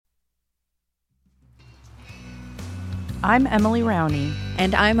I'm Emily Rowney.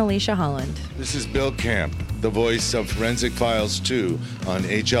 And I'm Alicia Holland. This is Bill Camp, the voice of Forensic Files 2 on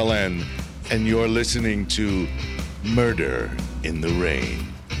HLN, and you're listening to Murder in the Rain.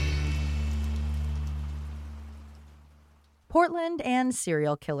 Portland and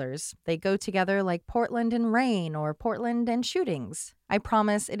serial killers. They go together like Portland and rain or Portland and shootings. I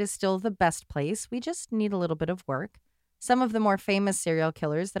promise it is still the best place. We just need a little bit of work. Some of the more famous serial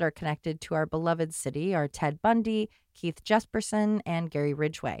killers that are connected to our beloved city are Ted Bundy, Keith Jesperson, and Gary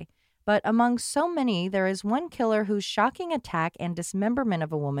Ridgway. But among so many, there is one killer whose shocking attack and dismemberment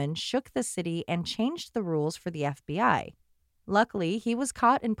of a woman shook the city and changed the rules for the FBI. Luckily, he was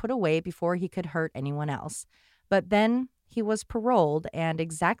caught and put away before he could hurt anyone else. But then he was paroled, and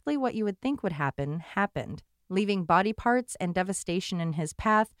exactly what you would think would happen happened. Leaving body parts and devastation in his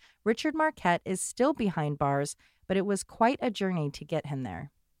path, Richard Marquette is still behind bars, but it was quite a journey to get him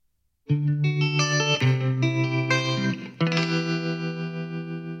there.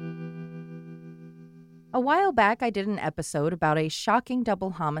 A while back, I did an episode about a shocking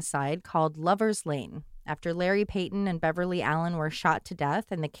double homicide called Lover's Lane. After Larry Payton and Beverly Allen were shot to death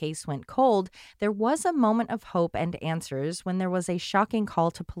and the case went cold, there was a moment of hope and answers when there was a shocking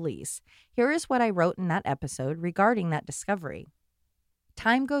call to police. Here is what I wrote in that episode regarding that discovery.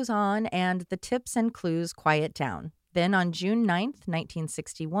 Time goes on and the tips and clues quiet down. Then on June 9th,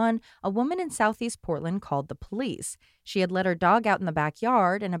 1961, a woman in Southeast Portland called the police. She had let her dog out in the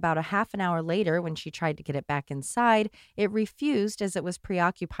backyard, and about a half an hour later, when she tried to get it back inside, it refused as it was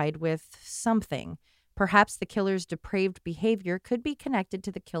preoccupied with something. Perhaps the killer's depraved behavior could be connected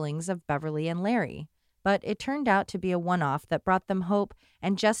to the killings of Beverly and Larry. But it turned out to be a one-off that brought them hope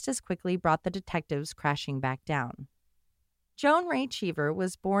and just as quickly brought the detectives crashing back down. Joan Ray Cheever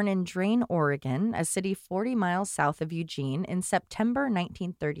was born in Drain, Oregon, a city 40 miles south of Eugene, in September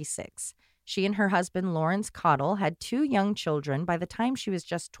 1936. She and her husband, Lawrence Cottle, had 2 young children by the time she was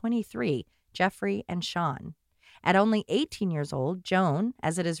just 23, Jeffrey and Sean. At only 18 years old, Joan,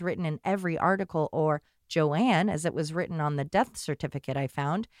 as it is written in every article, or Joanne, as it was written on the death certificate I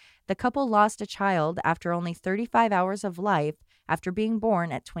found, the couple lost a child after only 35 hours of life after being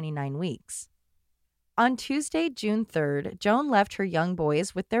born at 29 weeks. On Tuesday, June 3rd, Joan left her young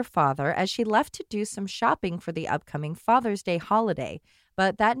boys with their father as she left to do some shopping for the upcoming Father's Day holiday.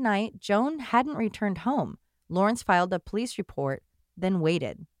 But that night, Joan hadn't returned home. Lawrence filed a police report, then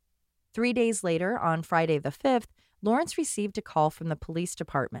waited. 3 days later, on Friday the 5th, Lawrence received a call from the police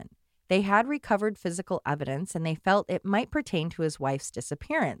department. They had recovered physical evidence, and they felt it might pertain to his wife's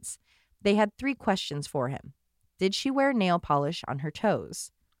disappearance. They had 3 questions for him. Did she wear nail polish on her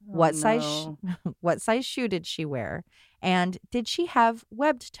toes? What size shoe did she wear? And did she have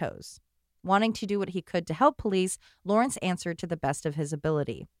webbed toes? Wanting to do what he could to help police, Lawrence answered to the best of his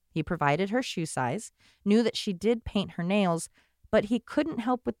ability. He provided her shoe size, knew that she did paint her nails, but he couldn't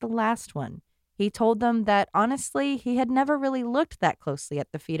help with the last one. He told them that, honestly, he had never really looked that closely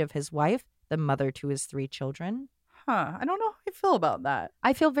at the feet of his wife, the mother to his 3 children. I don't know how I feel about that.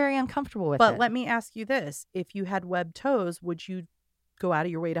 I feel very uncomfortable with it. But let me ask you this. If you had webbed toes, would you go out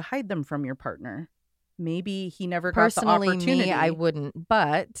of your way to hide them from your partner? Maybe he never got the opportunity. Personally, me, I wouldn't,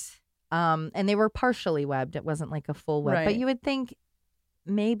 but, and they were partially webbed. It wasn't like a full web. Right. But you would think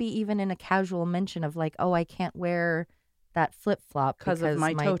maybe even in a casual mention of like, oh, I can't wear that flip-flop because of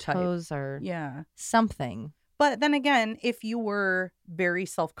my toe toes type. are Yeah. something. But then again, if you were very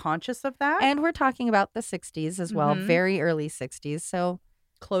self-conscious of that. And we're talking about the 60s as well, very early 60s. So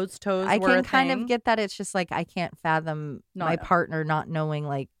closed toes I were can a kind thing. of get that. It's just like I can't fathom my partner not knowing,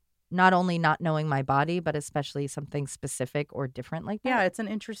 like, not only not knowing my body, but especially something specific or different like that. Yeah, it's an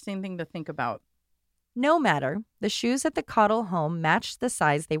interesting thing to think about. No matter, the shoes at the Cottle home matched the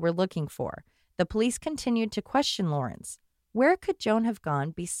size they were looking for. The police continued to question Lawrence. Where could Joan have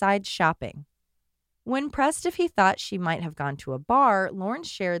gone besides shopping? When pressed if he thought she might have gone to a bar, Lawrence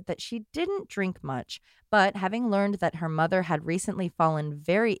shared that she didn't drink much, but having learned that her mother had recently fallen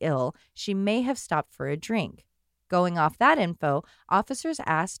very ill, she may have stopped for a drink. Going off that info, officers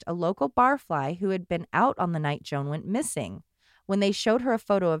asked a local barfly who had been out on the night Joan went missing. When they showed her a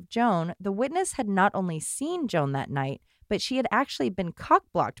photo of Joan, the witness had not only seen Joan that night, but she had actually been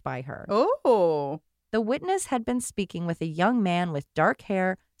cock-blocked by her. Oh. The witness had been speaking with a young man with dark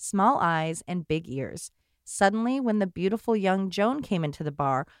hair, small eyes, and big ears. Suddenly, when the beautiful young Joan came into the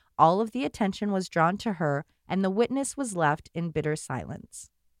bar, all of the attention was drawn to her, and the witness was left in bitter silence.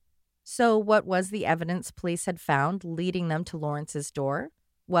 So what was the evidence police had found leading them to Lawrence's door?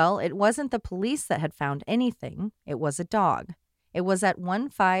 Well, it wasn't the police that had found anything. It was a dog. It was at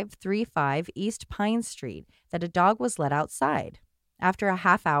 1535 East Pine Street that a dog was let outside. After a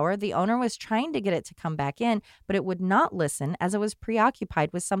half hour, the owner was trying to get it to come back in, but it would not listen as it was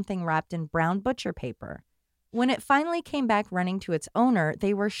preoccupied with something wrapped in brown butcher paper. When it finally came back running to its owner,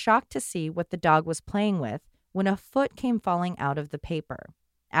 they were shocked to see what the dog was playing with when a foot came falling out of the paper.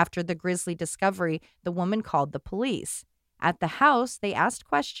 After the grisly discovery, the woman called the police. At the house, they asked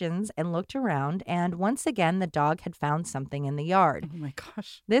questions and looked around, and once again, the dog had found something in the yard. Oh my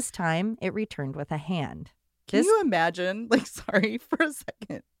gosh. This time, it returned with a hand. Can you imagine? Like, sorry for a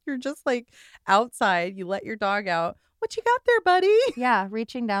second. You're just like outside. You let your dog out. What you got there, buddy? Yeah,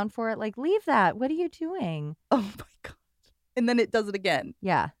 reaching down for it. Like, leave that. What are you doing? Oh my gosh. And then it does it again.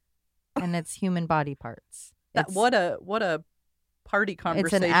 Yeah. And it's human body parts. What a party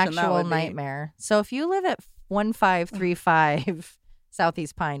conversation. It's an actual nightmare. So if you live at 1535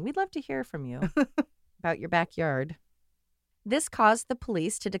 Southeast Pine, we'd love to hear from you about your backyard. This caused the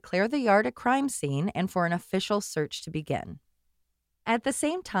police to declare the yard a crime scene and for an official search to begin. At the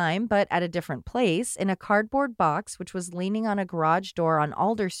same time, but at a different place, in a cardboard box which was leaning on a garage door on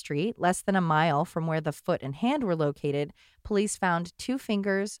Alder Street, less than a mile from where the foot and hand were located, police found 2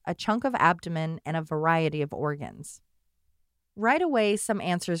 fingers, a chunk of abdomen, and a variety of organs. Right away, some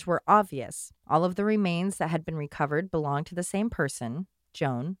answers were obvious. All of the remains that had been recovered belonged to the same person,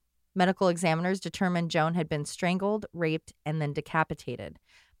 Joan. Medical examiners determined Joan had been strangled, raped, and then decapitated.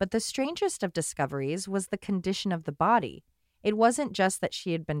 But the strangest of discoveries was the condition of the body. It wasn't just that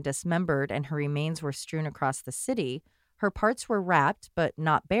she had been dismembered and her remains were strewn across the city. Her parts were wrapped, but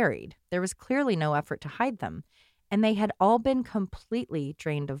not buried. There was clearly no effort to hide them. And they had all been completely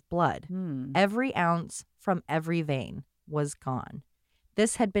drained of blood. Every ounce from every vein was gone.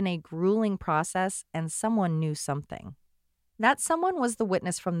 This had been a grueling process, and someone knew something. That someone was the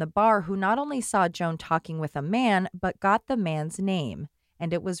witness from the bar who not only saw Joan talking with a man, but got the man's name,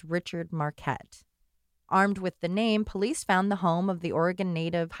 and it was Richard Marquette. Armed with the name, police found the home of the Oregon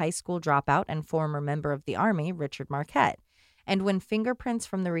native high school dropout and former member of the Army, Richard Marquette. And when fingerprints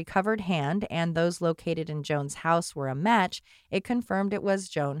from the recovered hand and those located in Joan's house were a match, it confirmed it was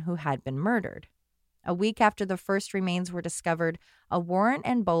Joan who had been murdered. A week after the first remains were discovered, a warrant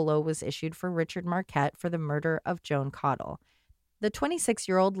and bolo was issued for Richard Marquette for the murder of Joan Cottle. The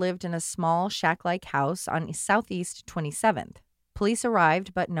 26-year-old lived in a small shack-like house on Southeast 27th. Police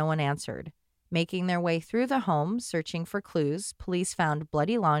arrived, but no one answered. Making their way through the home, searching for clues, police found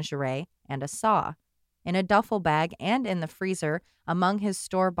bloody lingerie and a saw. In a duffel bag and in the freezer, among his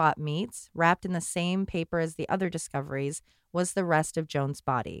store-bought meats, wrapped in the same paper as the other discoveries, was the rest of Joan's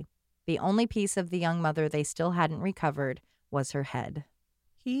body. The only piece of the young mother they still hadn't recovered was her head.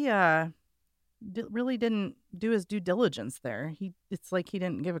 He really didn't do his due diligence there. It's like he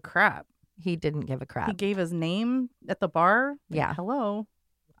didn't give a crap. He didn't give a crap. He gave his name at the bar. Like, yeah. Hello.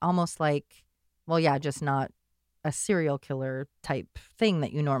 Almost like, well, yeah, just not a serial killer type thing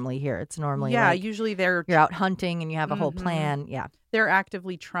that you normally hear. It's normally like usually you're out hunting and you have a whole plan. Yeah. They're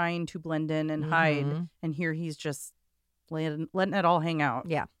actively trying to blend in and hide. And here he's just letting it all hang out.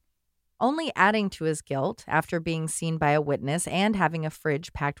 Yeah. Only adding to his guilt, after being seen by a witness and having a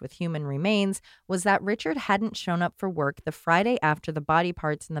fridge packed with human remains, was that Richard hadn't shown up for work the Friday after the body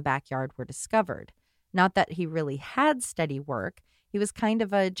parts in the backyard were discovered. Not that he really had steady work. He was kind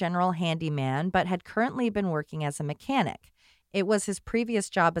of a general handyman, but had currently been working as a mechanic. It was his previous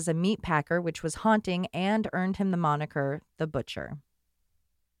job as a meat packer, which was haunting and earned him the moniker The Butcher.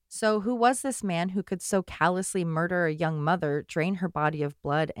 So who was this man who could so callously murder a young mother, drain her body of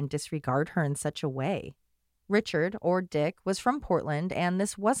blood, and disregard her in such a way? Richard, or Dick, was from Portland, and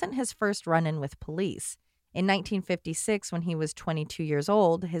this wasn't his first run-in with police. In 1956, when he was 22 years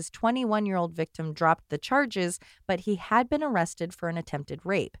old, his 21-year-old victim dropped the charges, but he had been arrested for an attempted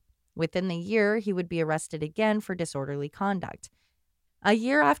rape. Within the year, he would be arrested again for disorderly conduct. A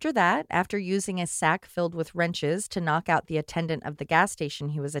year after that, after using a sack filled with wrenches to knock out the attendant of the gas station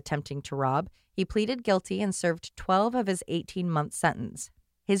he was attempting to rob, he pleaded guilty and served 12 of his 18-month sentence.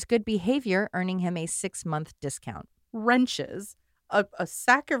 His good behavior earning him a 6-month discount. Wrenches? A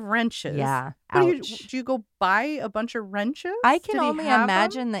sack of wrenches? Yeah. Ouch. Did you go buy a bunch of wrenches? I can only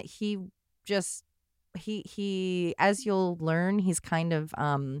imagine that he just, he, as you'll learn, he's kind of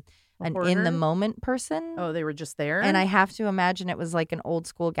an in-the-moment person. Oh, they were just there? And I have to imagine it was like an old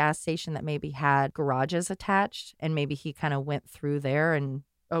school gas station that maybe had garages attached, and maybe he kind of went through there and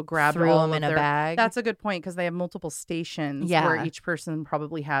grabbed threw all them in a bag. That's a good point, because they have multiple stations where each person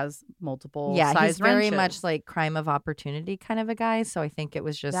probably has multiple size he's very wrenches. much like crime of opportunity kind of a guy, so I think it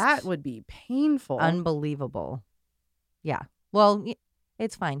was just... That would be painful. Unbelievable. Yeah. Well,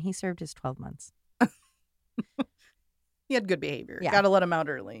 it's fine. He served his 12 months. He had good behavior. Yeah. Got to let him out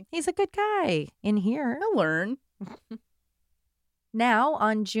early. He's a good guy in here. He'll learn. Now,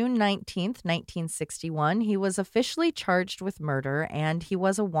 on June 19th, 1961, he was officially charged with murder and he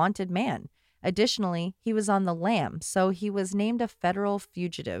was a wanted man. Additionally, he was on the lam, so he was named a federal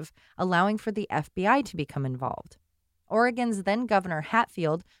fugitive, allowing for the FBI to become involved. Oregon's then Governor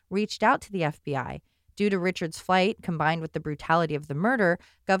Hatfield reached out to the FBI. Due to Richard's flight, combined with the brutality of the murder,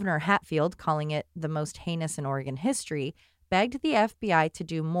 Governor Hatfield, calling it the most heinous in Oregon history, begged the FBI to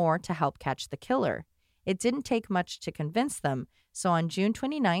do more to help catch the killer. It didn't take much to convince them, so on June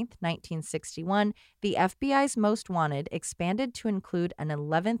 29, 1961, the FBI's Most Wanted expanded to include an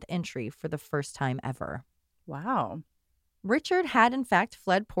 11th entry for the first time ever. Wow. Richard had in fact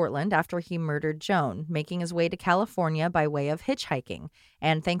fled Portland after he murdered Joan, making his way to California by way of hitchhiking.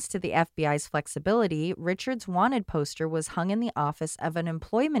 And thanks to the FBI's flexibility, Richard's wanted poster was hung in the office of an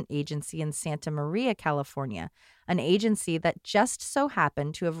employment agency in Santa Maria, California, an agency that just so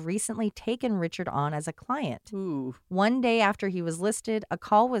happened to have recently taken Richard on as a client. Ooh. One day after he was listed, a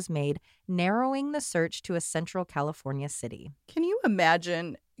call was made, narrowing the search to a central California city. Can you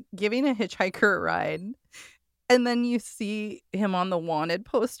imagine giving a hitchhiker a ride? And then you see him on the wanted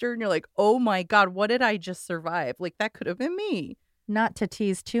poster and you're like, oh my God, what did I just survive? Like, that could have been me. Not to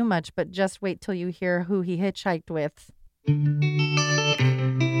tease too much, but just wait till you hear who he hitchhiked with.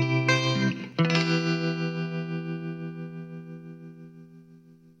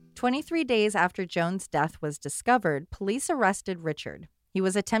 "23 days after Joan's death was discovered, police arrested Richard. He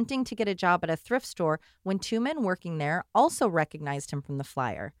was attempting to get a job at a thrift store when two men working there also recognized him from the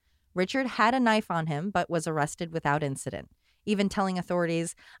flyer. Richard had a knife on him, but was arrested without incident, even telling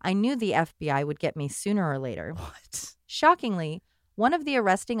authorities, "I knew the FBI would get me sooner or later." What? Shockingly, one of the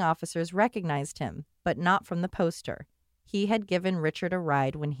arresting officers recognized him, but not from the poster. He had given Richard a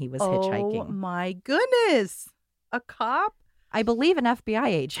ride when he was hitchhiking. Oh my goodness. A cop? I believe an FBI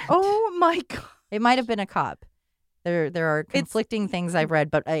agent. Oh my God. It might have been a cop. There are conflicting things I've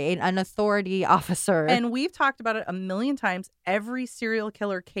read, but an authority officer. And we've talked about it a million times. Every serial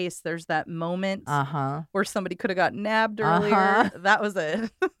killer case, there's that moment where somebody could have got nabbed earlier. That was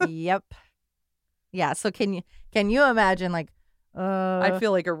it. Yep. Yeah. So can you imagine, like, I feel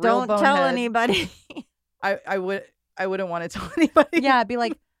like a real don't tell anybody. I wouldn't want to tell anybody. Yeah, I'd be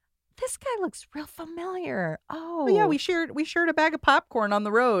like, this guy looks real familiar. Oh, yeah, we shared a bag of popcorn on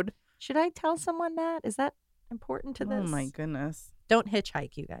the road. Should I tell someone that? Is that important to this? Oh my goodness. Don't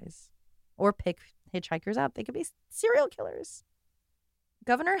hitchhike, you guys. Or pick hitchhikers up. They could be serial killers.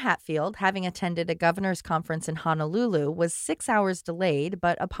 Governor Hatfield, having attended a governor's conference in Honolulu, was 6 hours delayed,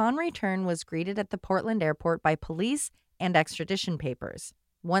 but upon return was greeted at the Portland airport by police and extradition papers.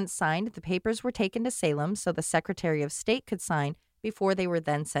 Once signed, the papers were taken to Salem so the Secretary of State could sign before they were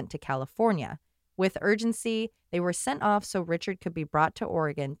then sent to California. With urgency, they were sent off so Richard could be brought to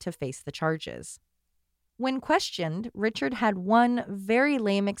Oregon to face the charges. When questioned, Richard had one very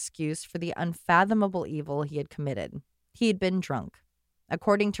lame excuse for the unfathomable evil he had committed. He had been drunk.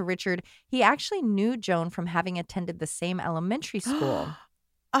 According to Richard, he actually knew Joan from having attended the same elementary school.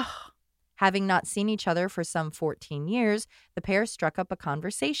 Having not seen each other for some 14 years, the pair struck up a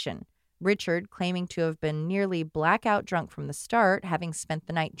conversation. Richard, claiming to have been nearly blackout drunk from the start, having spent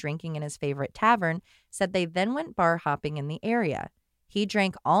the night drinking in his favorite tavern, said they then went bar hopping in the area. He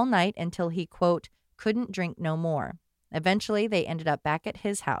drank all night until he, quote, couldn't drink no more. Eventually, they ended up back at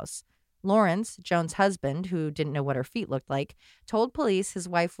his house. Lawrence, Joan's husband, who didn't know what her feet looked like, told police his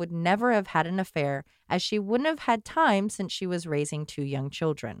wife would never have had an affair as she wouldn't have had time since she was raising two young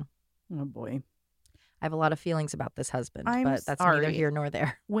children. Oh, boy. I have a lot of feelings about this husband, I'm but that's sorry. neither here nor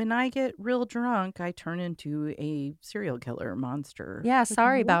there. When I get real drunk, I turn into a serial killer monster. Yeah,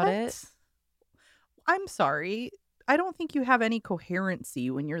 sorry Like, about what? it. I'm sorry. I don't think you have any coherency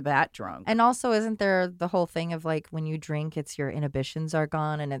when you're that drunk. And also, isn't there the whole thing of like when you drink, it's your inhibitions are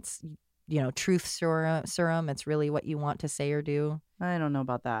gone and it's, you know, truth serum. It's really what you want to say or do. I don't know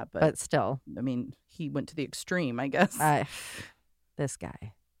about that, But still. I mean, he went to the extreme, I guess. This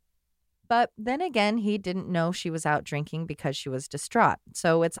guy. But then again, he didn't know she was out drinking because she was distraught.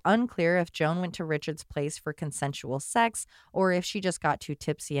 So it's unclear if Joan went to Richard's place for consensual sex or if she just got too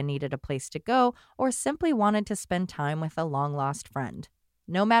tipsy and needed a place to go or simply wanted to spend time with a long-lost friend.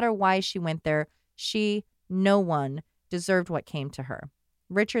 No matter why she went there, no one, deserved what came to her.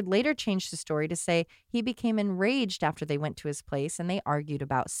 Richard later changed the story to say he became enraged after they went to his place and they argued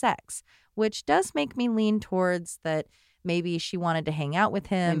about sex, which does make me lean towards that maybe she wanted to hang out with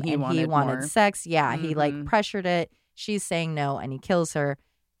him and he wanted more sex. Yeah, he like pressured it. She's saying no and he kills her.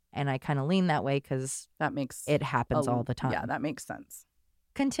 And I kind of lean that way because it happens all the time. Yeah, that makes sense.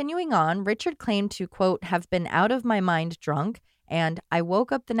 Continuing on, Richard claimed to, quote, have been out of my mind drunk and I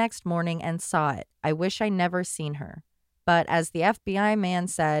woke up the next morning and saw it. I wish I never seen her. But as the FBI man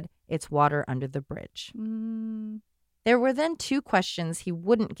said, it's water under the bridge. Mm. There were then 2 questions he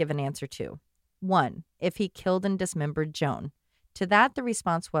wouldn't give an answer to. 1, if he killed and dismembered Joan. To that, the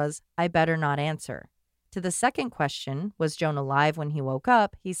response was, I better not answer. To the second question, was Joan alive when he woke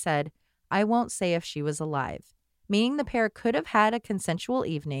up? He said, I won't say if she was alive, meaning the pair could have had a consensual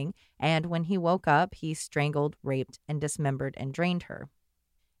evening, and when he woke up, he strangled, raped, and dismembered and drained her.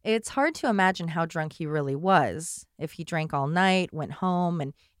 It's hard to imagine how drunk he really was. If he drank all night, went home,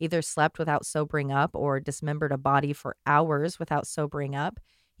 and either slept without sobering up or dismembered a body for hours without sobering up,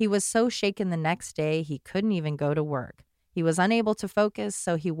 he was so shaken the next day he couldn't even go to work. He was unable to focus,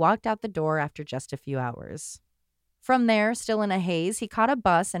 so he walked out the door after just a few hours. From there, still in a haze, he caught a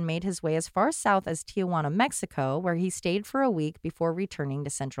bus and made his way as far south as Tijuana, Mexico, where he stayed for a week before returning to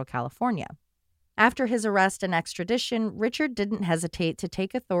Central California. After his arrest and extradition, Richard didn't hesitate to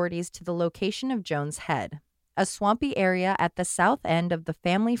take authorities to the location of Joan's head, a swampy area at the south end of the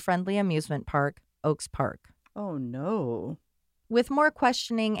family-friendly amusement park, Oaks Park. Oh, no. With more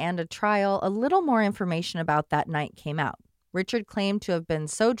questioning and a trial, a little more information about that night came out. Richard claimed to have been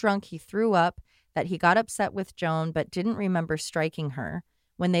so drunk he threw up, that he got upset with Joan but didn't remember striking her.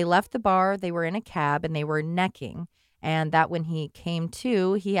 When they left the bar, they were in a cab and they were necking, and that when he came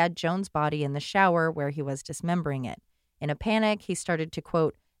to, he had Joan's body in the shower where he was dismembering it. In a panic, he started to,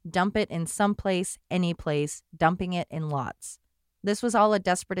 quote, dump it in some place, any place, dumping it in lots. This was all a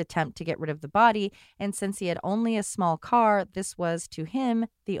desperate attempt to get rid of the body, and since he had only a small car, this was, to him,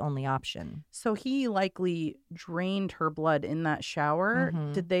 the only option. So he likely drained her blood in that shower.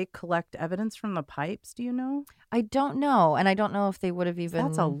 Mhm. Did they collect evidence from the pipes? Do you know? I don't know, and I don't know if they would have even...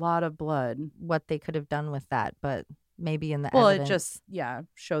 That's a lot of blood. What they could have done with that, but maybe in the Well, evidence. it just,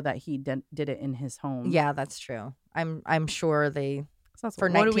 show that he did it in his home. Yeah, that's true. I'm sure they... So that's, For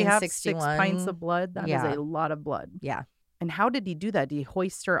what do we have? 6 1961? pints of blood? That is Yeah. a lot of blood. Yeah. And how did he do that? Did he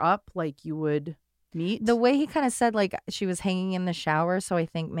hoist her up like you would meat? The way he kind of said, like, she was hanging in the shower, so I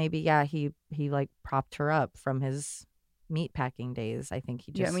think maybe, he like propped her up from his meat packing days. I think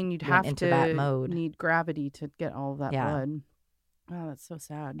he just you'd went have into to that mode. need gravity to get all of that Yeah. blood. Oh, that's so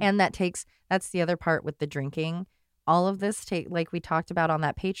sad. And that's the other part with the drinking. All of this like we talked about on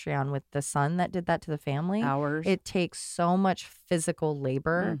that Patreon with the son that did that to the family. Hours. It takes so much physical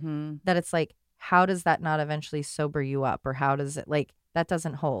labor Mm-hmm. that it's like, how does that not eventually sober you up? Or how does it, like, that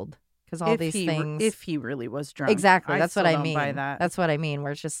doesn't hold. Because all these things. If he really was drunk. Exactly. That's what still I don't mean. buy that. That's what I mean.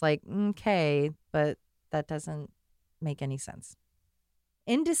 Where it's just like, okay, but that doesn't make any sense.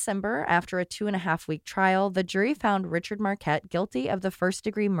 In December, after a 2.5-week trial, the jury found Richard Marquette guilty of the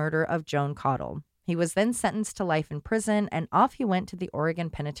first-degree murder of Joan Caudle. He was then sentenced to life in prison, and off he went to the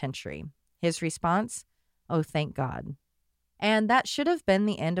Oregon Penitentiary. His response? Oh, thank God. And that should have been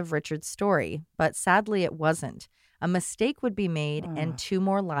the end of Richard's story, but sadly it wasn't. A mistake would be made, and 2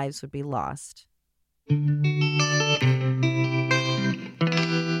 more lives would be lost.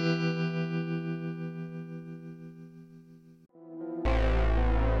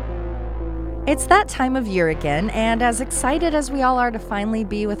 It's that time of year again, and as excited as we all are to finally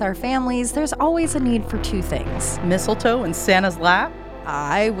be with our families, there's always a need for 2 things. Mistletoe in Santa's lap?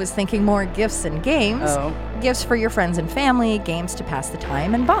 I was thinking more gifts and games. Oh. Gifts for your friends and family, games to pass the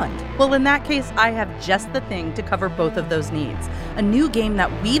time, and bond. Well, in that case, I have just the thing to cover both of those needs. A new game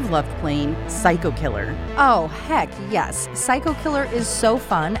that we've loved playing, Psycho Killer. Oh, heck yes. Psycho Killer is so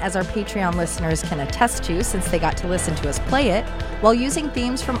fun, as our Patreon listeners can attest to since they got to listen to us play it. While using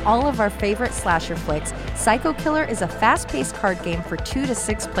themes from all of our favorite slasher flicks, Psycho Killer is a fast-paced card game for 2 to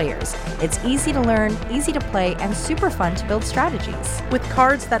 6 players. It's easy to learn, easy to play, and super fun to build strategies. With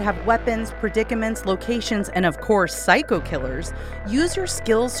cards that have weapons, predicaments, locations, and of course, psycho killers, use your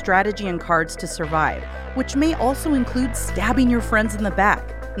skills, strategy, and cards to survive, which may also include stabbing your friends in the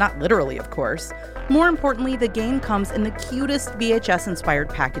back. Not literally, of course. More importantly, the game comes in the cutest VHS-inspired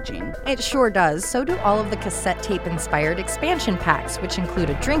packaging. It sure does. So do all of the cassette tape-inspired expansion packs, which include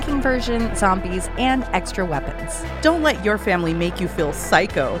a drinking version, zombies, and extra weapons. Don't let your family make you feel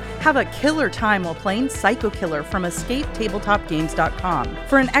psycho. Have a killer time while playing Psycho Killer from EscapeTabletopGames.com.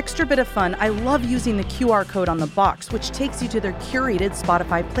 For an extra bit of fun, I love using the QR code on the box, which takes you to their curated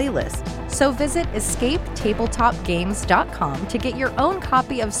Spotify playlist. So visit EscapeTabletopGames.com to get your own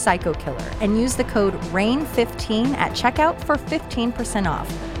copy of Psycho Killer and use the code RAIN15 at checkout for 15%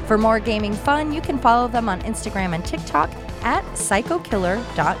 off. For more gaming fun, you can follow them on Instagram and TikTok at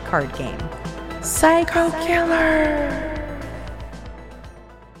psychokiller.cardgame. Psycho Killer!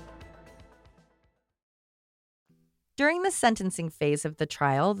 During the sentencing phase of the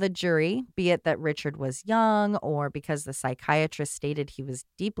trial, the jury, be it that Richard was young or because the psychiatrist stated he was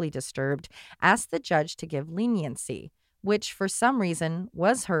deeply disturbed, asked the judge to give leniency, which for some reason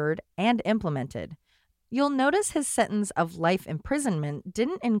was heard and implemented. You'll notice his sentence of life imprisonment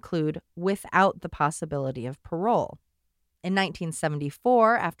didn't include without the possibility of parole. In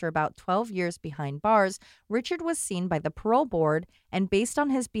 1974, after about 12 years behind bars, Richard was seen by the parole board, and based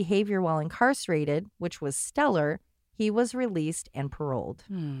on his behavior while incarcerated, which was stellar, he was released and paroled.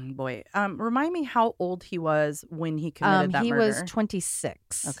 Boy, remind me how old he was when he committed that He murder. was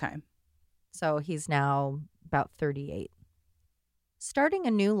 26. Okay. So he's now about 38. Starting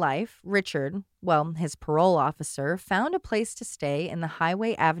a new life, Richard, his parole officer, found a place to stay in the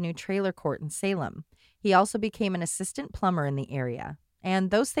Highway Avenue Trailer Court in Salem. He also became an assistant plumber in the area. And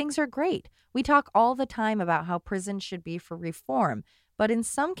those things are great. We talk all the time about how prisons should be for reform, but in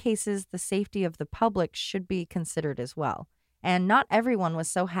some cases, the safety of the public should be considered as well. And not everyone was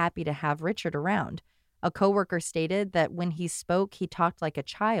so happy to have Richard around. A coworker stated that when he spoke, he talked like a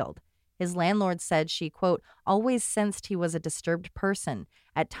child. His landlord said she, quote, always sensed he was a disturbed person,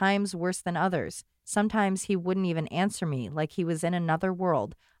 at times worse than others. Sometimes he wouldn't even answer me, like he was in another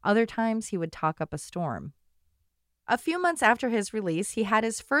world. Other times he would talk up a storm. A few months after his release, he had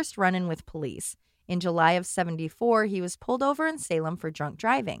his first run-in with police. In July of 74, he was pulled over in Salem for drunk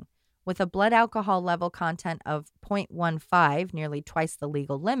driving. With a blood alcohol level content of 0.15, nearly twice the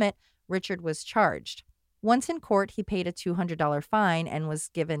legal limit, Richard was charged. Once in court, he paid a $200 fine and was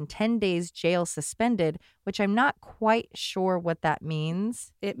given 10 days jail suspended, which I'm not quite sure what that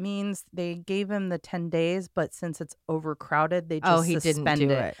means. It means they gave him the 10 days, but since it's overcrowded, they just he suspend didn't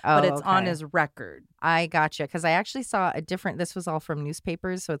do it. it. Oh, But it's on okay. his record. I gotcha, because I actually saw this was all from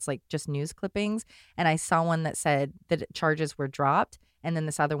newspapers, so it's like just news clippings, and I saw one that said that charges were dropped, and then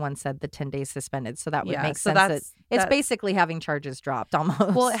this other one said the 10 days suspended, so that would make sense that it's basically having charges dropped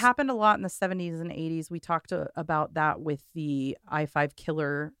almost. Well, it happened a lot in the 70s and 80s. We talked about that with the I-5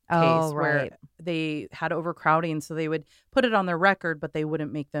 killer case where they had overcrowding, so they would put it on their record, but they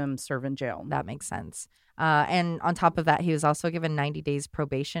wouldn't make them serve in jail. That makes sense. And on top of that, he was also given 90 days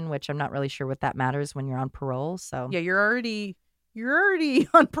probation, which I'm not really sure what that matters when you're on parole. So yeah, you're already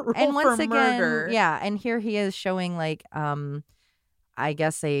on parole and once for again, murder. Yeah, and here he is showing I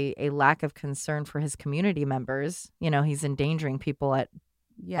guess a lack of concern for his community members. You know, he's endangering people at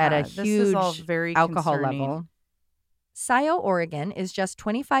a this huge is all very alcohol concerning. level. Scio, Oregon is just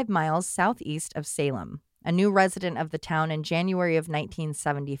 25 miles southeast of Salem. A new resident of the town in January of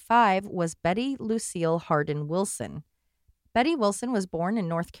 1975 was Betty Lucille Hardin Wilson. Betty Wilson was born in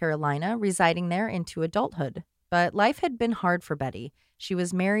North Carolina, residing there into adulthood. But life had been hard for Betty. She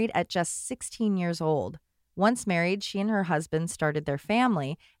was married at just 16 years old. Once married, she and her husband started their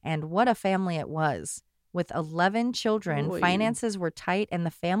family, and what a family it was. With 11 children, finances were tight, and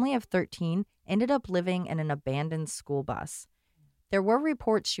the family of 13 ended up living in an abandoned school bus. There were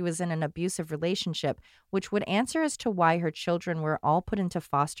reports she was in an abusive relationship, which would answer as to why her children were all put into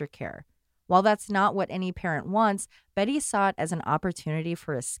foster care. While that's not what any parent wants, Betty saw it as an opportunity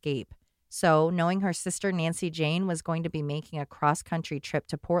for escape. So, knowing her sister Nancy Jane was going to be making a cross-country trip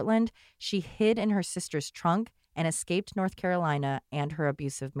to Portland, she hid in her sister's trunk and escaped North Carolina and her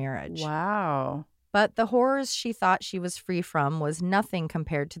abusive marriage. Wow. But the horrors she thought she was free from was nothing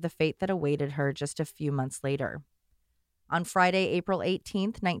compared to the fate that awaited her just a few months later. On Friday, April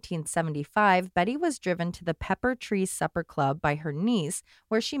 18, 1975, Betty was driven to the Pepper Tree Supper Club by her niece,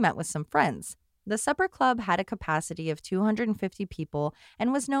 where she met with some friends. The supper club had a capacity of 250 people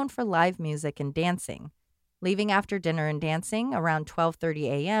and was known for live music and dancing. Leaving after dinner and dancing around 12:30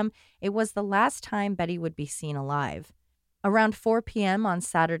 a.m., it was the last time Betty would be seen alive. Around 4 p.m. on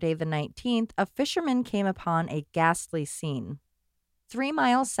Saturday the 19th, a fisherman came upon a ghastly scene. 3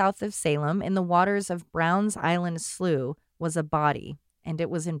 miles south of Salem, in the waters of Browns Island Slough, was a body, and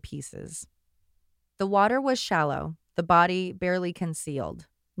it was in pieces. The water was shallow, the body barely concealed.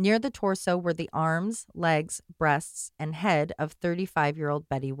 Near the torso were the arms, legs, breasts, and head of 35-year-old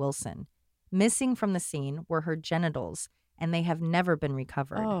Betty Wilson. Missing from the scene were her genitals, and they have never been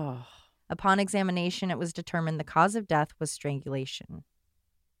recovered. Oh. Upon examination, it was determined the cause of death was strangulation.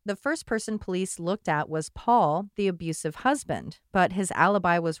 The first person police looked at was Paul, the abusive husband, but his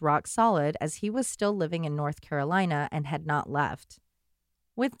alibi was rock solid as he was still living in North Carolina and had not left.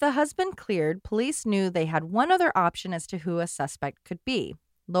 With the husband cleared, police knew they had one other option as to who a suspect could be: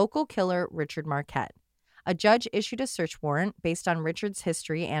 local killer Richard Marquette. A judge issued a search warrant based on Richard's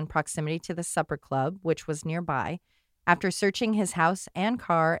history and proximity to the supper club, which was nearby. After searching his house and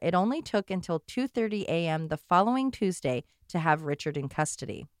car, it only took until 2:30 a.m. the following Tuesday to have Richard in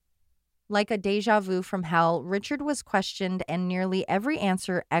custody. Like a deja vu from hell, Richard was questioned and nearly every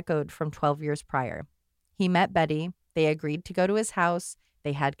answer echoed from 12 years prior. He met Betty, they agreed to go to his house,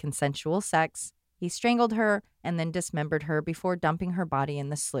 they had consensual sex, He strangled her and then dismembered her before dumping her body in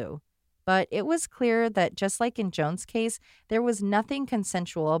the slough. But it was clear that just like in Joan's case, there was nothing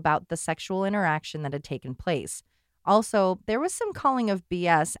consensual about the sexual interaction that had taken place. Also, there was some calling of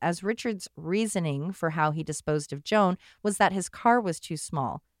BS, as Richard's reasoning for how he disposed of Joan was that his car was too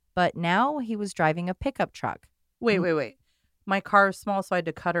small. But now he was driving a pickup truck. Wait. My car is small, so I had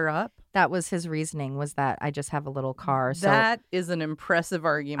to cut her up? That was his reasoning, was that I just have a little car. So That is an impressive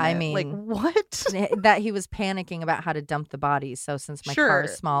argument. I mean, like, what? that he was panicking about how to dump the bodies. So since my car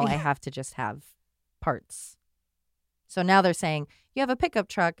is Sure. small, I have to just have parts. So now they're saying, you have a pickup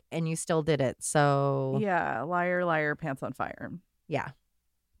truck and you still did it. So Yeah, liar, liar, pants on fire. yeah.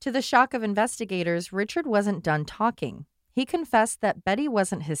 To the shock of investigators, Richard wasn't done talking. He confessed that Betty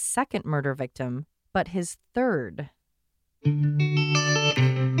wasn't his second murder victim, but his third.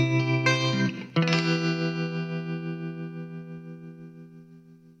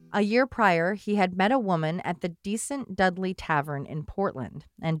 A year prior, he had met a woman at the Decent Dudley Tavern in Portland,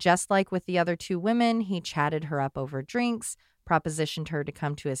 and just like with the other two women, he chatted her up over drinks, propositioned her to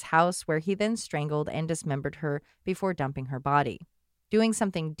come to his house, where he then strangled and dismembered her before dumping her body. Doing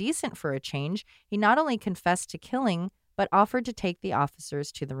something decent for a change, he not only confessed to killing, but offered to take the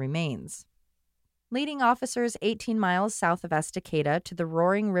officers to the remains. Leading officers 18 miles south of Estacada to the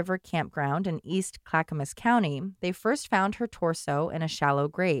Roaring River Campground in East Clackamas County, they first found her torso in a shallow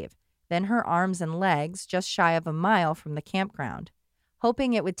grave, then her arms and legs just shy of a mile from the campground.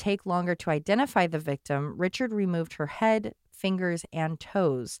 Hoping it would take longer to identify the victim, Richard removed her head, fingers, and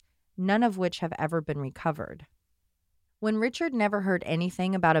toes, none of which have ever been recovered. When Richard never heard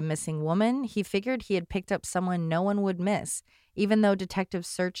anything about a missing woman, he figured he had picked up someone no one would miss. Even though detectives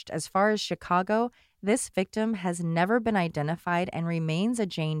searched as far as Chicago, this victim has never been identified and remains a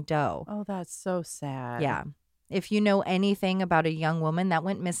Jane Doe. Oh, that's so sad. Yeah. If you know anything about a young woman that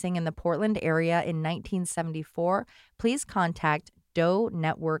went missing in the Portland area in 1974, please contact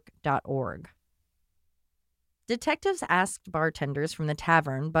doenetwork.org. Detectives asked bartenders from the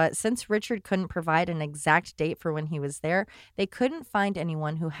tavern, but since Richard couldn't provide an exact date for when he was there, they couldn't find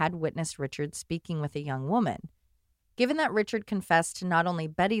anyone who had witnessed Richard speaking with a young woman. Given that Richard confessed to not only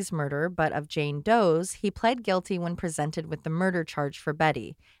Betty's murder, but of Jane Doe's, he pled guilty when presented with the murder charge for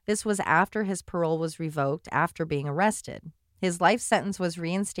Betty. This was after his parole was revoked after being arrested. His life sentence was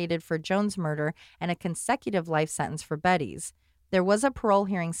reinstated for Joan's murder and a consecutive life sentence for Betty's. There was a parole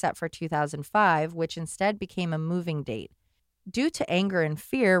hearing set for 2005, which instead became a moving date. Due to anger and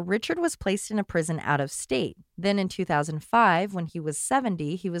fear, Richard was placed in a prison out of state. Then in 2005, when he was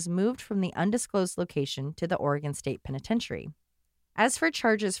 70, he was moved from the undisclosed location to the Oregon State Penitentiary. As for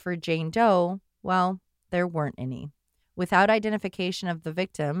charges for Jane Doe, well, there weren't any. Without identification of the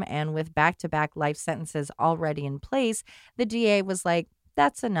victim and with back-to-back life sentences already in place, the DA was like,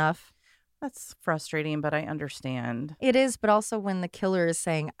 that's enough. That's frustrating, but I understand. It is, but also when the killer is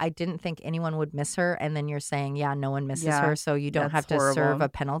saying, I didn't think anyone would miss her, and then you're saying, yeah, no one misses her, so you don't have to serve a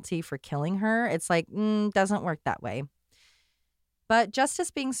penalty for killing her. It's like, doesn't work that way. But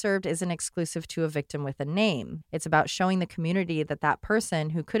justice being served isn't exclusive to a victim with a name. It's about showing the community that that person,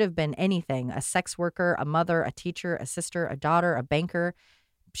 who could have been anything, a sex worker, a mother, a teacher, a sister, a daughter, a banker,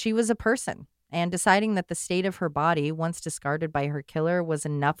 she was a person. And deciding that the state of her body, once discarded by her killer, was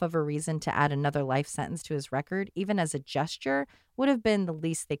enough of a reason to add another life sentence to his record, even as a gesture, would have been the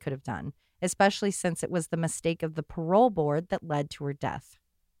least they could have done, especially since it was the mistake of the parole board that led to her death.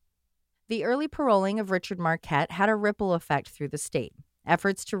 The early paroling of Richard Marquette had a ripple effect through the state.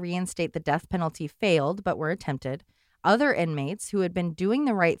 Efforts to reinstate the death penalty failed, but were attempted. Other inmates who had been doing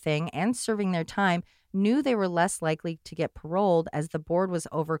the right thing and serving their time knew they were less likely to get paroled as the board was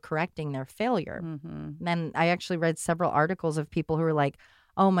overcorrecting their failure. Mm-hmm. And I actually read several articles of people who were like,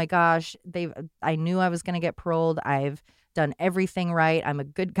 oh my gosh, I knew I was going to get paroled. I've done everything right. I'm a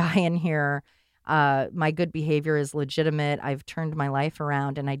good guy in here. My good behavior is legitimate. I've turned my life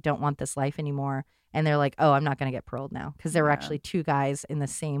around and I don't want this life anymore. And they're like, oh, I'm not going to get paroled now. Because there were actually two guys in the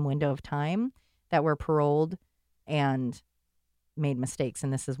same window of time that were paroled and made mistakes.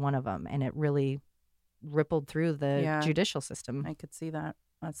 And this is one of them. And it really rippled through the judicial system. I could see that.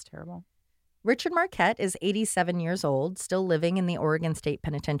 That's terrible. Richard Marquette is 87 years old, still living in the Oregon State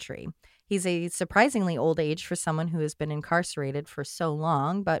Penitentiary. He's a surprisingly old age for someone who has been incarcerated for so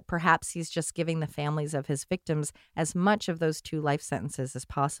long, but perhaps he's just giving the families of his victims as much of those 2 life sentences as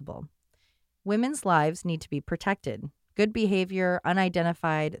possible. Women's lives need to be protected. Good behavior,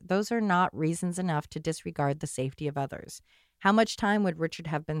 unidentified, those are not reasons enough to disregard the safety of others. How much time would Richard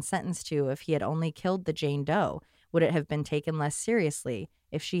have been sentenced to if he had only killed the Jane Doe? Would it have been taken less seriously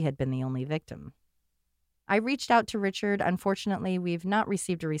if she had been the only victim? I reached out to Richard. Unfortunately, we've not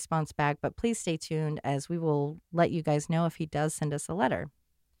received a response back, but please stay tuned as we will let you guys know if he does send us a letter.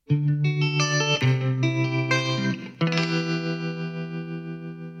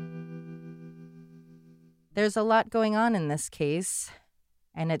 There's a lot going on in this case,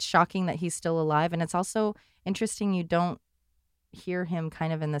 and it's shocking that he's still alive. And it's also interesting you don't hear him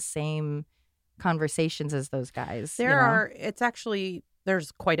kind of in the same conversations as those guys.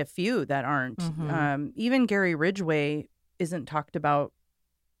 There's quite a few that aren't. Mm-hmm. Even Gary Ridgway isn't talked about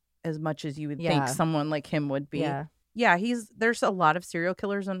as much as you would think someone like him would be. Yeah, there's a lot of serial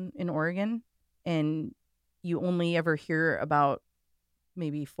killers in Oregon, and you only ever hear about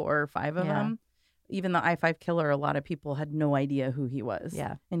maybe 4 or 5 of them. Even the I-5 killer, a lot of people had no idea who he was.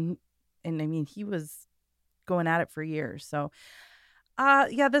 Yeah. And I mean, he was going at it for years. So,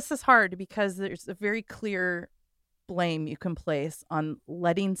 this is hard because there's a very clear blame you can place on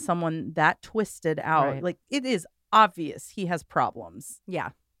letting someone that twisted out. Right. Like, it is obvious he has problems. Yeah.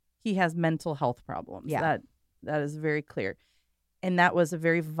 He has mental health problems. Yeah. That is very clear. And that was a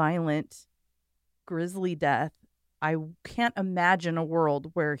very violent, grisly death. I can't imagine a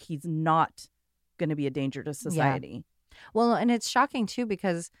world where he's not going to be a danger to society. Yeah. Well, and it's shocking too,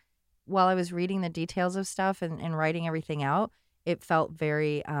 because while I was reading the details of stuff and writing everything out, it felt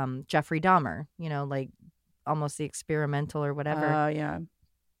very Jeffrey Dahmer, like almost the experimental or whatever. Yeah.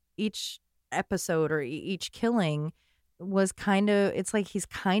 Each episode or each killing was it's like he's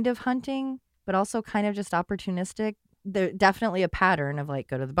kind of hunting, but also kind of just opportunistic. There's definitely a pattern of like,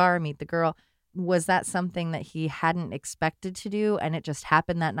 go to the bar, meet the girl. Was that something that he hadn't expected to do, and it just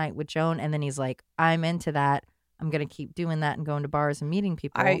happened that night with Joan, and then he's like, I'm into that. I'm going to keep doing that and going to bars and meeting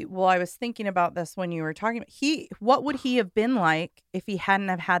people. I was thinking about this when you were talking about what would he have been like if he hadn't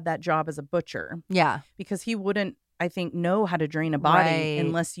have had that job as a butcher? Yeah. Because he wouldn't, I think, know how to drain a body Right.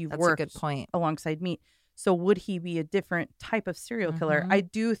 unless you've That's worked a good point. alongside meat. So would he be a different type of serial killer? Mhm. I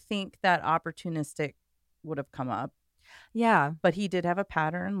do think that opportunistic would have come up. Yeah. But he did have a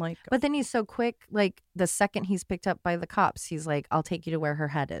pattern. But then he's so quick, like the second he's picked up by the cops, he's like, I'll take you to where her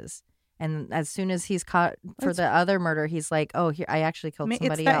head is. And as soon as he's caught for the other murder, he's like, oh, here, I actually killed somebody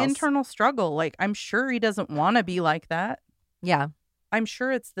else. It's that internal struggle. Like, I'm sure he doesn't want to be like that. Yeah. I'm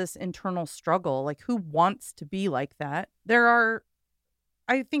sure it's this internal struggle. Like, who wants to be like that?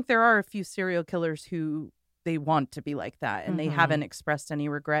 I think there are a few serial killers who they want to be like that and they haven't expressed any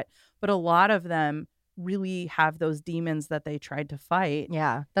regret. But a lot of them really have those demons that they tried to fight.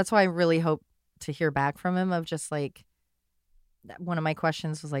 Yeah. That's why I really hope to hear back from him of just like, one of my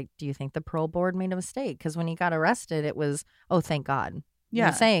questions was like, do you think the parole board made a mistake? Because when he got arrested, it was, oh, thank God. Yeah.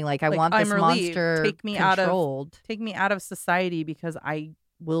 You're saying like, I want this monster controlled. Take me out of society because I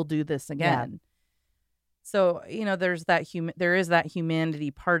will do this again. Yeah. So, there is that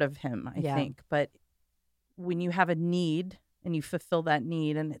humanity part of him, I think. But when you have a need and you fulfill that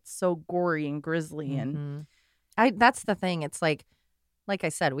need and it's so gory and grisly and that's the thing. It's like I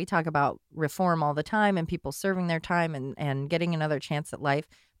said, we talk about reform all the time and people serving their time and getting another chance at life.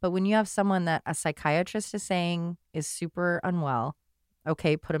 But when you have someone that a psychiatrist is saying is super unwell,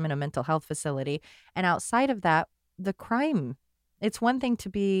 okay, put them in a mental health facility. And outside of that, the crime, it's one thing to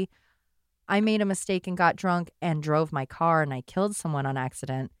be, I made a mistake and got drunk and drove my car and I killed someone on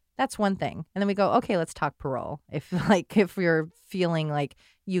accident. That's one thing. And then we go, okay, let's talk parole. If you're feeling like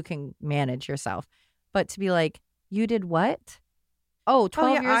you can manage yourself. But to be like, you did what? Oh,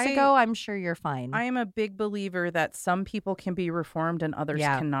 12 years ago, I'm sure you're fine. I am a big believer that some people can be reformed and others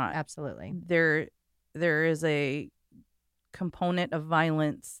cannot. Absolutely. There is a component of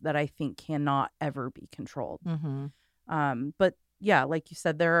violence that I think cannot ever be controlled. But yeah, like you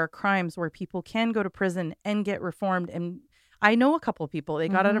said, there are crimes where people can go to prison and get reformed. And I know a couple of people, they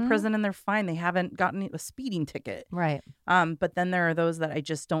got out of prison and they're fine. They haven't gotten a speeding ticket. Right. But then there are those that I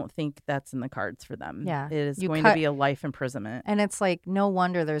just don't think that's in the cards for them. Yeah. It is going to be a life imprisonment. And it's like, no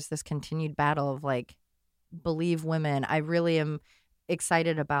wonder there's this continued battle of like, believe women. I really am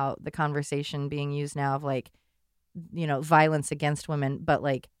excited about the conversation being used now of like, violence against women, but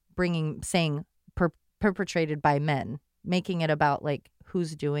like saying perpetrated by men, making it about like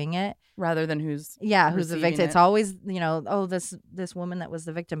who's doing it rather than who's the victim. It's always, this woman that was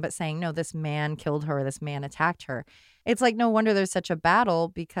the victim, but saying, no, this man killed her, this man attacked her. It's like, no wonder there's such a battle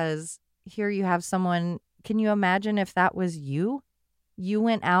because here you have someone. Can you imagine if that was you? You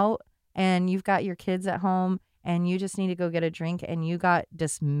went out and you've got your kids at home and you just need to go get a drink and you got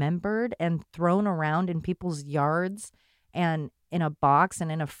dismembered and thrown around in people's yards and in a box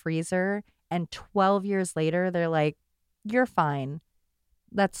and in a freezer. And 12 years later, they're like, you're fine.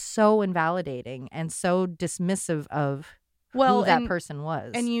 That's so invalidating and so dismissive of who that person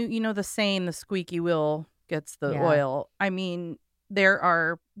was. And you know the saying, the squeaky wheel gets the oil. I mean, there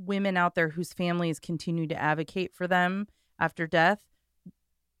are women out there whose families continue to advocate for them after death.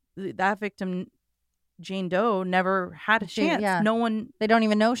 That victim, Jane Doe, never had a chance. They don't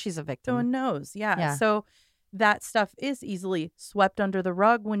even know she's a victim. No one knows. Yeah. So that stuff is easily swept under the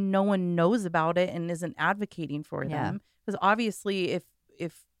rug when no one knows about it and isn't advocating for them. Because obviously, if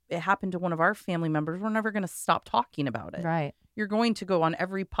it happened to one of our family members, we're never going to stop talking about it. Right. You're going to go on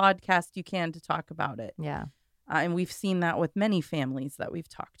every podcast you can to talk about it. Yeah. And we've seen that with many families that we've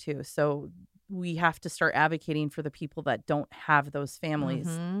talked to. So we have to start advocating for the people that don't have those families.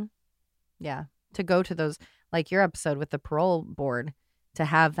 Mm-hmm. Yeah. To go to those, like your episode with the parole board, to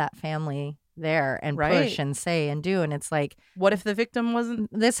have that family there and push and say and do. And it's like, what if the victim wasn't?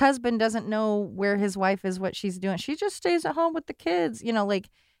 This husband doesn't know where his wife is, what she's doing. She just stays at home with the kids. You know, like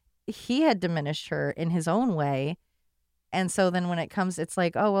he had diminished her in his own way. And so then when it comes, it's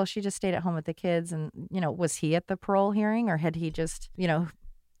like, oh, well, she just stayed at home with the kids. And, you know, was he at the parole hearing, or had he just, you know,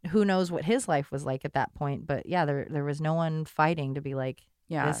 who knows what his life was like at that point. But yeah, there was no one fighting to be like,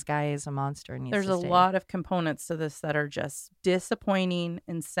 this guy is a monster and needs There's to a stay. lot of components to this that are just disappointing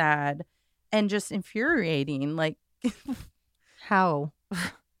and sad and just infuriating. Like, how?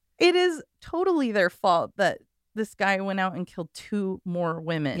 It is totally their fault that this guy went out and killed 2 more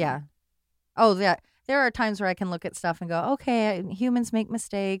women. Yeah. Oh, yeah. There are times where I can look at stuff and go, okay, humans make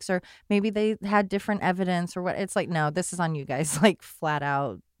mistakes, or maybe they had different evidence or what. It's like, no, this is on you guys, like flat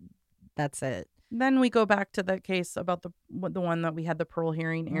out. That's it. Then we go back to the case about the one that we had the parole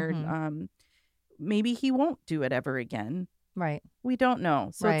hearing aired. Mm-hmm. Maybe he won't do it ever again. Right. We don't know.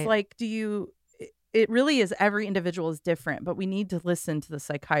 So it's like, it really is, every individual is different, but we need to listen to the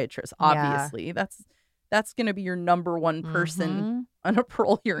psychiatrist. Obviously, that's going to be your number one person on a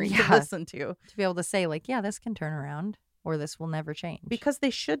parole hearing to listen to be able to say like, yeah, this can turn around or this will never change, because they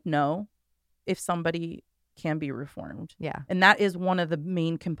should know if somebody can be reformed. Yeah. And that is one of the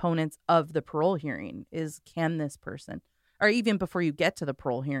main components of the parole hearing is, can this person, or even before you get to the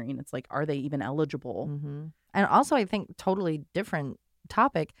parole hearing, it's like, are they even eligible? Mm-hmm. And also, I think totally different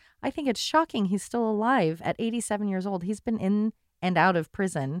topic. I think it's shocking he's still alive at 87 years old. He's been in and out of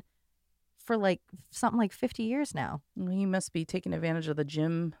prison for like something like 50 years now. Well, he must be taking advantage of the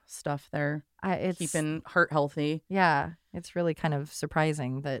gym stuff there. It's keeping heart healthy. Yeah. It's really kind of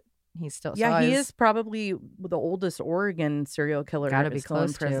surprising that he's still. Yeah, he is probably the oldest Oregon serial killer. Gotta be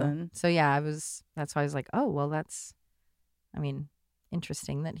close in prison. To. So yeah, that's why I was like, oh, well,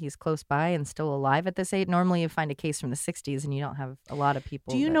 interesting that he's close by and still alive at this age. Normally you find a case from the 60s and you don't have a lot of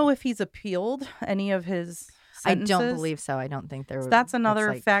people. Do you know if he's appealed any of his sentences? I don't believe so. I don't think there. So that's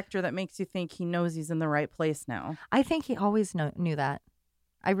another factor that makes you think he knows he's in the right place now. I think he always knew that.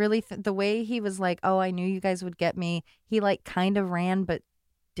 I really the way he was like, oh, I knew you guys would get me. He like kind of ran, but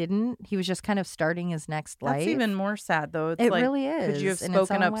didn't. He was just kind of starting his next life. That's even more sad, though. It's it like, really is. Could you have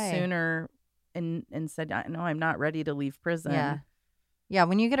spoken up sooner and said, no, I'm not ready to leave prison? Yeah. Yeah,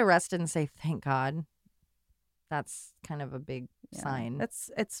 when you get arrested and say, thank God, that's kind of a big sign.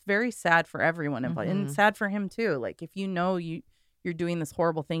 It's very sad for everyone involved, and sad for him, too. Like, if you know you're doing this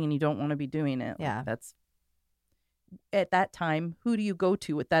horrible thing and you don't want to be doing it, yeah, like, that's, at that time, who do you go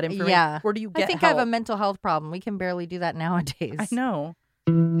to with that information? Yeah. Where do you get I think help? I have a mental health problem. We can barely do that nowadays. I know.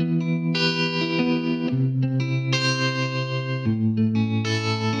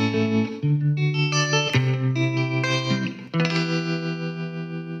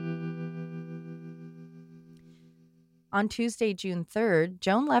 On Tuesday, June 3rd,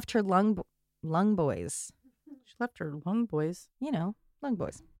 Joan left her lung boys. She left her lung boys. You know, lung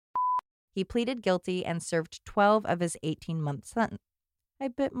boys. He pleaded guilty and served 12 of his 18-month sentence. I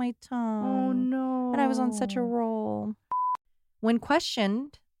bit my tongue. Oh, no. And I was on such a roll. When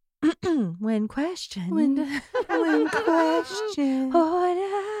questioned, what did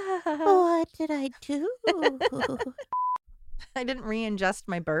I do? I didn't re-ingest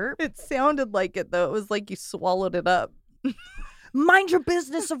my burp. It sounded like it, though. It was like you swallowed it up. Mind your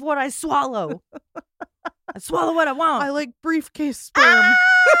business of what I swallow. I swallow what I want. I like briefcase sperm.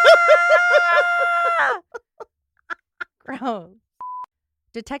 Gross.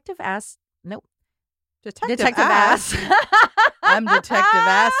 Detective ass. Nope. Detective ass. I'm Detective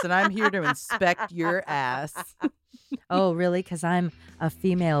Ass, and I'm here to inspect your ass. Oh, really? Because I'm a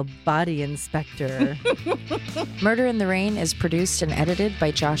female body inspector. Murder in the Rain is produced and edited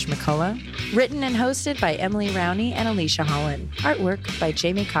by Josh McCullough. Written and hosted by Emily Rowney and Alicia Holland. Artwork by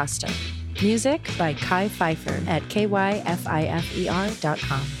Jamie Costa. Music by Kai Pfeiffer at kyfifer.com.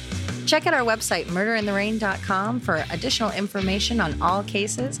 Check out our website, murderintherain.com, for additional information on all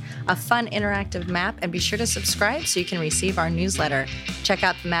cases, a fun interactive map, and be sure to subscribe so you can receive our newsletter. Check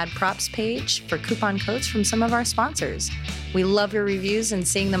out the Mad Props page for coupon codes from some of our sponsors. We love your reviews and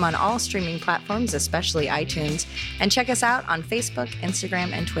seeing them on all streaming platforms, especially iTunes. And check us out on Facebook,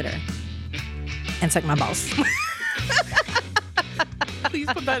 Instagram, and Twitter. And suck my balls. Please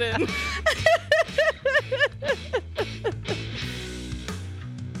put that in.